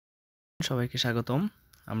সবাইকে স্বাগতম।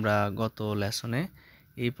 আমরা গত লেসনে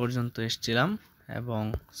এই পর্যন্ত এসেছিলাম এবং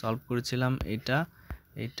সলভ করেছিলাম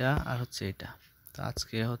এটা আর হচ্ছে এটা। তো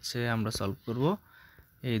আজকে হচ্ছে আমরা সলভ করব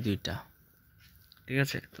এই দুইটা। ঠিক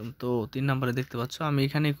আছে, তো 3 নম্বরে দেখতে পাচ্ছ আমি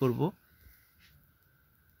এখানেই করব।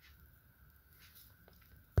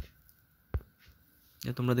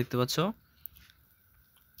 তোমরা দেখতে পাচ্ছ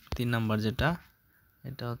 3 নাম্বার যেটা,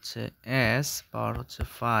 এটা হচ্ছে s পাওয়ার হচ্ছে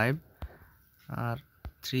 5 আর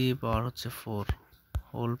 3 পাওয়ার হচ্ছে 4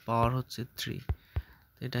 হোল পাওয়ার হচ্ছে 3।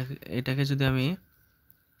 এটাকে যদি আমি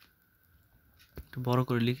একটু বড়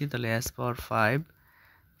করে লিখি তাহলে s পাওয়ার 5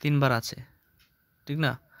 তিনবার আছে, ঠিক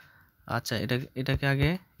না? আচ্ছা, এটাকে আগে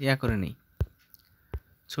ইয়া করে নিই,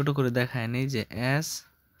 ছোট করে দেখায় নেই যে s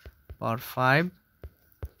পাওয়ার 5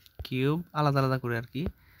 কিউব আলাদা আলাদা করে আর কি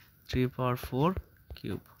 3 পাওয়ার 4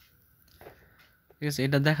 কিউব। ঠিক আছে,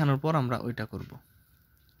 এটা দেখানোর পর আমরা ওইটা করব।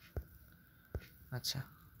 আচ্ছা,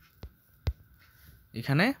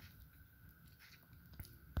 এখানে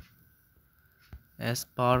s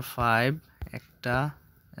পাওয়ার 5 একটা,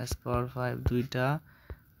 s পাওয়ার 5 দুইটা,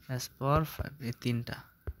 s পাওয়ার 5 এই তিনটা।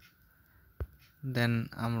 দেন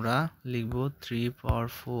আমরা লিখব 3 পাওয়ার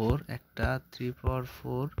 4 একটা, 3 পাওয়ার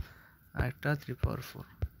 4 আর একটা, 3 পাওয়ার 4।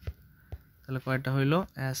 তাহলে কয়টা হইল?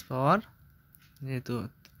 s পাওয়ার, যেহেতু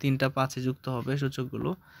তিনটা 5 এ যুক্ত হবে সূচকগুলো,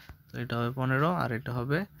 তো এটা হবে 15 আর এটা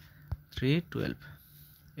হবে 312।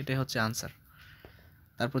 এটাই হচ্ছে আনসার।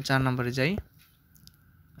 তারপর 4 নম্বরে যাই।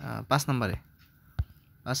 5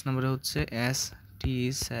 নম্বরে হচ্ছে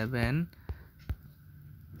st7,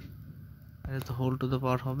 এটা তো হোল টু দ্য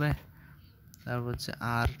পাওয়ার হবে। তারপর হচ্ছে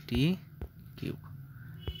rt কিউব।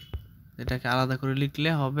 এটাকে আলাদা করে লিখলে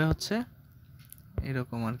হবে হচ্ছে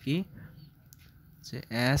এরকম আর কি, যে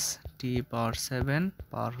st পাওয়ার 7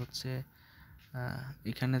 পাওয়ার হচ্ছে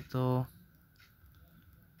এখানে তো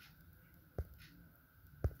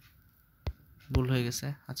ভুল হয়ে গেছে।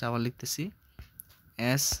 আচ্ছা, আবার লিখতেছি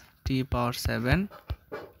st পাওয়ার 7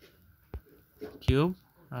 কিউব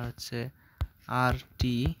আর হচ্ছে rt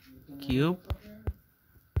কিউব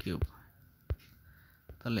কিউব।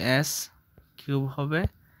 তাহলে s কিউব হবে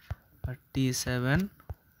আর t7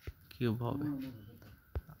 কিউব হবে,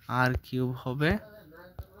 r কিউব হবে,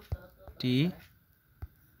 t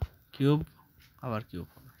কিউব আবার কিউব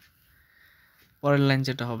হবে। পরের লাইন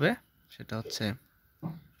যেটা হবে সেটা হচ্ছে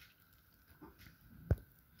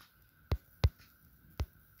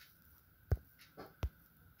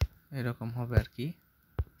এরকম হবে আর কি,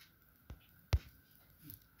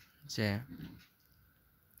 যে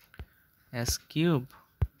s কিউব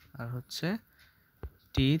আর হচ্ছে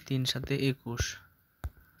t 3 সাথে 21,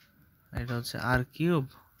 এটা হচ্ছে r কিউব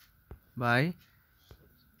বাই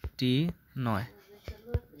t 9।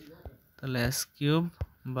 তাহলে s cube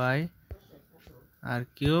by r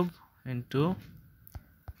cube into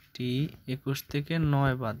t 21 থেকে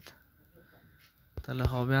 9 বাদ, তাহলে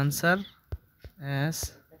হবে answer s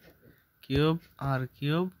cube r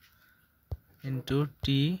cube into t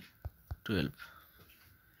 12।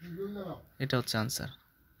 এটা হচ্ছে আনসার।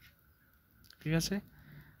 ঠিক আছে,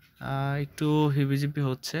 একটু হিবিজিপি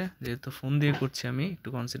হচ্ছে যেহেতু ফোন দিয়ে করছি, আমি একটু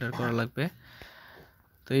কনসিডার করা লাগবে।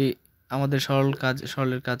 তো এই আমাদের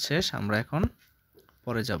সরলের কাজ শেষ। আমরা এখন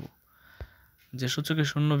পরে যাব যে সূচকের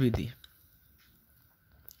শূন্য বিধি।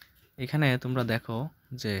 এখানে তোমরা দেখো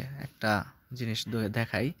যে একটা জিনিস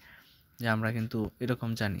দেখাই, যে আমরা কিন্তু এরকম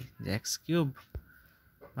জানি যে এক্স কিউব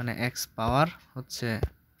মানে এক্স পাওয়ার হচ্ছে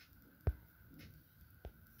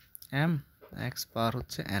এম, এক্স পাওয়ার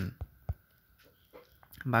হচ্ছে এন,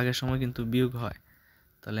 ভাগের সময় কিন্তু বিয়োগ হয়,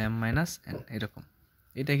 তাহলে এম মাইনাস এন এরকম।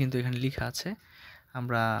 এটা কিন্তু এখানে লেখা আছে।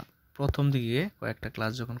 আমরা প্রথম দিকে কয়েকটা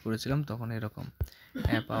ক্লাস যখন করেছিলাম তখন এরকম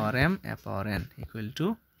এ পাওয়ার M A power N equal to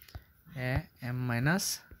A M minus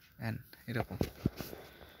N এরকম।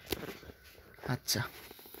 আচ্ছা,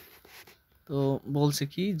 তো বলছে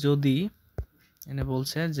কি, যদি এনে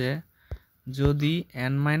বলছে যে যদি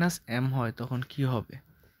এন মাইনাস এম হয় তখন কি হবে,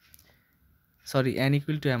 sorry N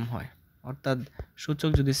equal to M হয়, অর্থাৎ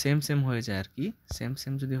সূচক যদি সেম সেম হয়ে যায় আর কি, সেম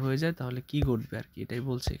সেম যদি হয়ে যায় তাহলে কি ঘটবে আর কি, এটাই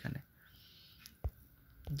বলছে এখানে,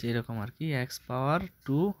 যে এরকম আর কি এক্স পাওয়ার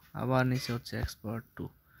 2 আবার নিচে হচ্ছে এক্স পাওয়ার 2,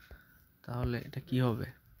 তাহলে এটা কি হবে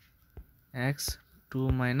এক্স 2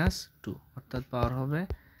 মাইনাস 2, অর্থাৎ পাওয়ার হবে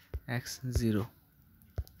এক্স 0।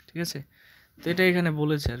 ঠিক আছে, তো এটা এখানে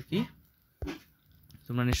বলেছে আর কি,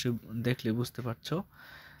 তোমরা নিশ্চয়ই দেখলে বুঝতে পারছো।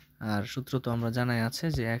 আর সূত্র তো আমরা জানাই আছে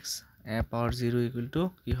যে x A power 0 equal to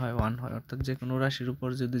কি হয় 1 হয়, অর্থাৎ যে কোনো রাশির উপর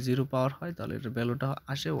যদি 0 পাওয়ার হয় তাহলে এর ভ্যালুটা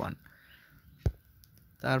আসে 1।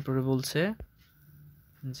 তারপরে বলছে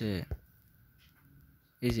যে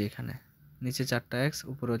এই যে এখানে নিচে 4টা এক্স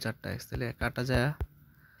উপরেও 4টা এক্স, তাহলে কাটা যায়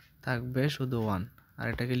থাকবে শুধু 1, আর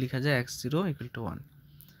এটাকে লেখা যায় x0 = 1।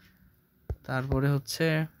 তারপরে হচ্ছে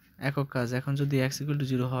একক কাজ, এখন যদি x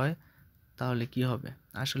 = 0 হয় তাহলে কি হবে?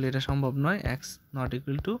 আসলে এটা সম্ভব নয়, x ≠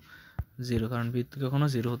 0, কারণ বৃত্ত কখনো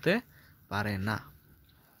 0 হতে পারে না।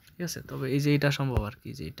 ঠিক আছে, তবে এই যে এটা সম্ভব আর কি,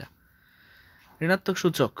 যে এটা ঋণাত্মক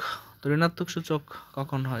সূচক। তো ঋণাত্মক সূচক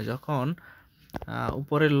কখন হয়? যখন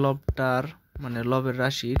উপরের লবটার মানে লবের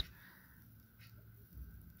রাশির,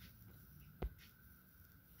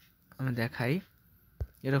 আমি দেখাই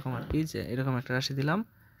এরকম আর কি, যে এরকম একটা রাশি দিলাম,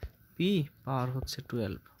 p পাওয়ার হচ্ছে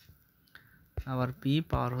 12, আবার p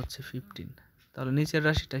পাওয়ার হচ্ছে 15, তাহলে নিচের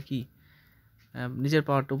রাশিটা কি? নিচের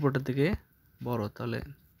পাওয়ারটা উপরটার থেকে বড়, তাহলে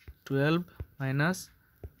 12 -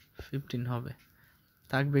 15 হবে,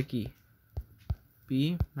 থাকবে কি p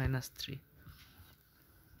 - 3।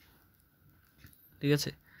 ঠিক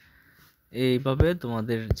আছে, এইভাবে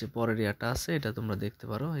তোমাদের যে পরের ইয়াটা আছে এটা তোমরা দেখতে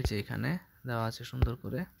পারো, এই যে এখানে দেওয়া আছে সুন্দর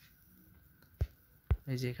করে,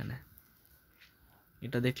 এই যে এখানে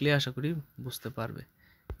এটা দেখলে আশা করি বুঝতে পারবে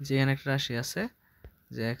যে এখানে একটা রাশি আছে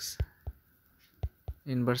যে x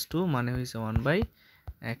ইনভার্স 2 মানে হয়েছে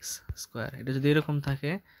 1/x²। এটা যদি এরকম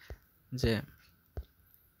থাকে, যে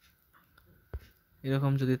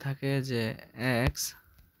এরকম যদি থাকে যে x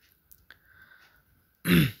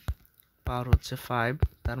পাওয়ার হচ্ছে 5,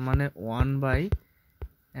 তার মানে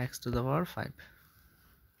 1/x⁵।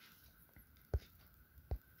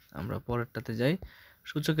 আমরা পরেরটাতে যাই,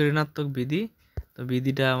 সূচকের ঋণাত্মক বিধি। তো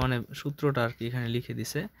বিধিটা মানে সূত্রটা আর কি এখানে লিখে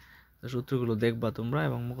দিছে, তো সূত্রগুলো দেখবা তোমরা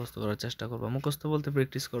এবং মুখস্থ করার চেষ্টা করবা, মুখস্থ বলতে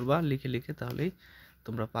প্র্যাকটিস করবা লিখে লিখে, তাহলেই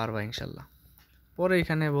তোমরা পারবা ইনশাল্লাহ। পরে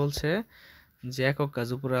এখানে বলছে যে একক কাজ,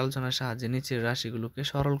 উপরে আলোচনার সাহায্যে নিচের রাশিগুলোকে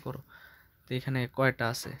সরল করো। তো এখানে কয়টা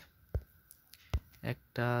আছে?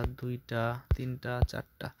 1টা 2টা 3টা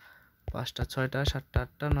 4টা 5টা 6টা 7টা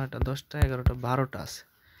 8টা 9টা 10টা 11টা 12টা আছে।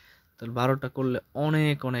 তাহলে 12টা করলে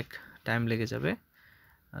অনেক অনেক টাইম লেগে যাবে,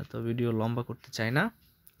 তো ভিডিও লম্বা করতে চাই না,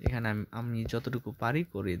 এখানে আমি যতটুকু পারি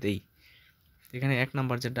করে দেই। এখানে 1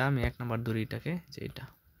 নাম্বার যেটা, আমি 1 নাম্বার ধরি এটাকে, যে এটা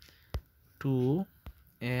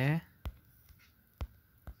 2a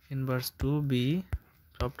ইনভার্স 2b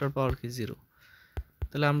সবটার পাওয়ার কি 0।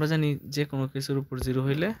 তাহলে আমরা জানি যে কোনো কিছুর উপর 0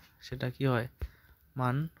 হইলে সেটা কি হয়,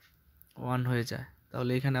 মান 1 হয়ে যায়।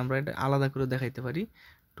 তাহলে এখানে আমরা এটা আলাদা করে দেখাইতে পারি,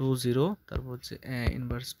 2 0, তারপর হচ্ছে a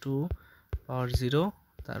ইনভার্স 2 পাওয়ার 0,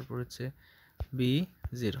 তারপর হচ্ছে b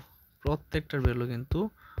 0, প্রত্যেকটার ভ্যালু কিন্তু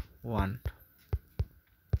 1।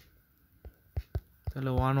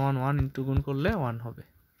 তাহলে 1 1 1 ইন্টু গুণ করলে 1 হবে,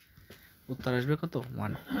 উত্তর আসবে কত?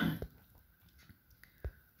 1।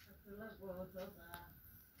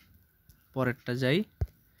 পরেরটা যাই,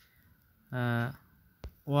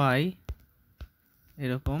 y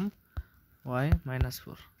এরকম y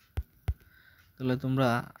 -4। তাহলে তোমরা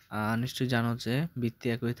নিশ্চয়ই জানো যে বৃত্তি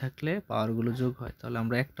একই থাকলে পাওয়ারগুলো যোগ হয়। তাহলে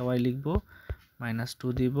আমরা একটা y লিখব, -2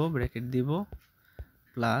 দিব, ব্র্যাকেট দিব,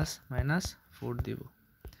 প্লাস -4 দিব।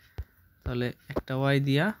 তাহলে একটা y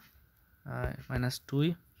দিয়া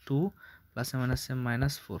 -2 প্লাসে মাইনাসে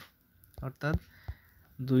 -4, অর্থাৎ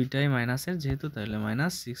দুইটাই মাইনাসের যেহেতু, তাহলে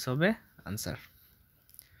 -6 হবে আনসার।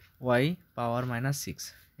 y পাওয়ার -6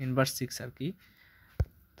 ইনভার্স 6 আর কি।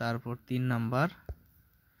 তারপর 3 নাম্বার,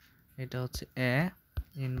 এটা হচ্ছে a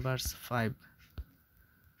ইনভার্স 5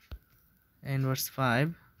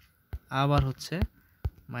 আবার হচ্ছে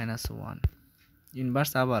 -1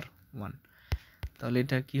 ইনভার্স আবার 1। তাহলে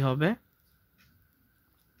এটা কি হবে?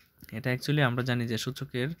 এটা অ্যাকচুয়ালি আমরা জানি যে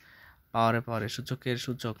সূচকের পাওয়ারে সূচকের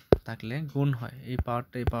সূচক থাকলে গুণ হয়, এই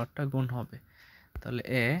পাওয়ারটা গুণ হবে। তাহলে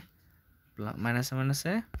a মাইনাসে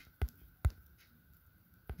মাইনাসে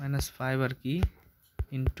 -5 আর কি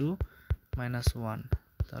ইন্টু -1,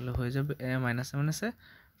 তাহলে হয়ে যাবে a মাইনাসে মাইনাসে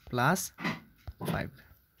 +5,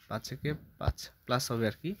 5 থেকে 5 প্লাস হবে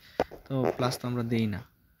আর কি, তো প্লাস তো আমরা দেই না।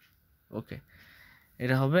 ওকে,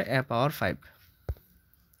 এটা হবে a পাওয়ার 5।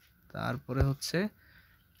 তারপরে হচ্ছে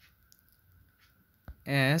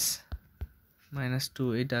s -2,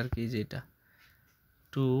 এটা আর কি, যেটা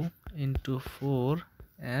 2 ×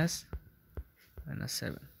 4s -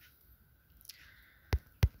 7।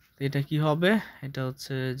 এটা কি হবে? এটা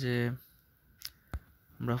হচ্ছে যে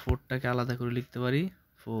আমরা 4টাকে আলাদা করে লিখতে পারি,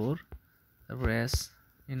 4 তারপর s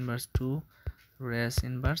ইনভার্স 2 তারপর s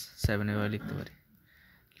ইনভার্স 7 এভাবে লিখতে পারি।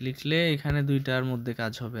 লিখলে এখানে দুইটার মধ্যে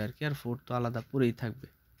কাজ হবে আর কি, আর 4 তো আলাদা পড়েই থাকবে।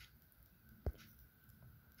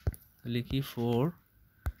 লিখি 4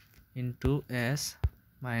 × s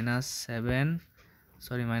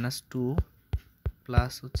 -2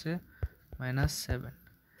 প্লাস হচ্ছে -7,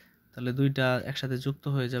 তাহলে দুইটা একসাথে যুক্ত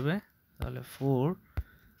হয়ে যাবে, তাহলে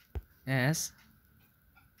 4s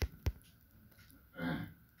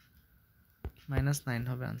 -9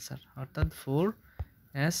 হবে আনসার, অর্থাৎ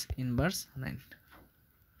 4s ইনভার্স 9।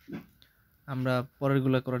 আমরা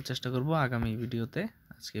পরেরগুলো করার চেষ্টা করব আগামী ভিডিওতে।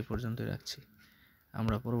 আজকে এই পর্যন্তই রাখছি।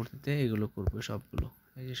 আমরা পরবর্তীতে এগুলো করব সবগুলো,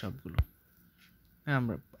 এই যে সবগুলো। হ্যাঁ,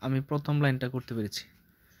 আমি প্রথম লাইনটা করতে পেরেছি।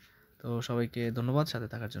 তো সবাইকে ধন্যবাদ সাথে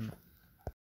থাকার জন্য।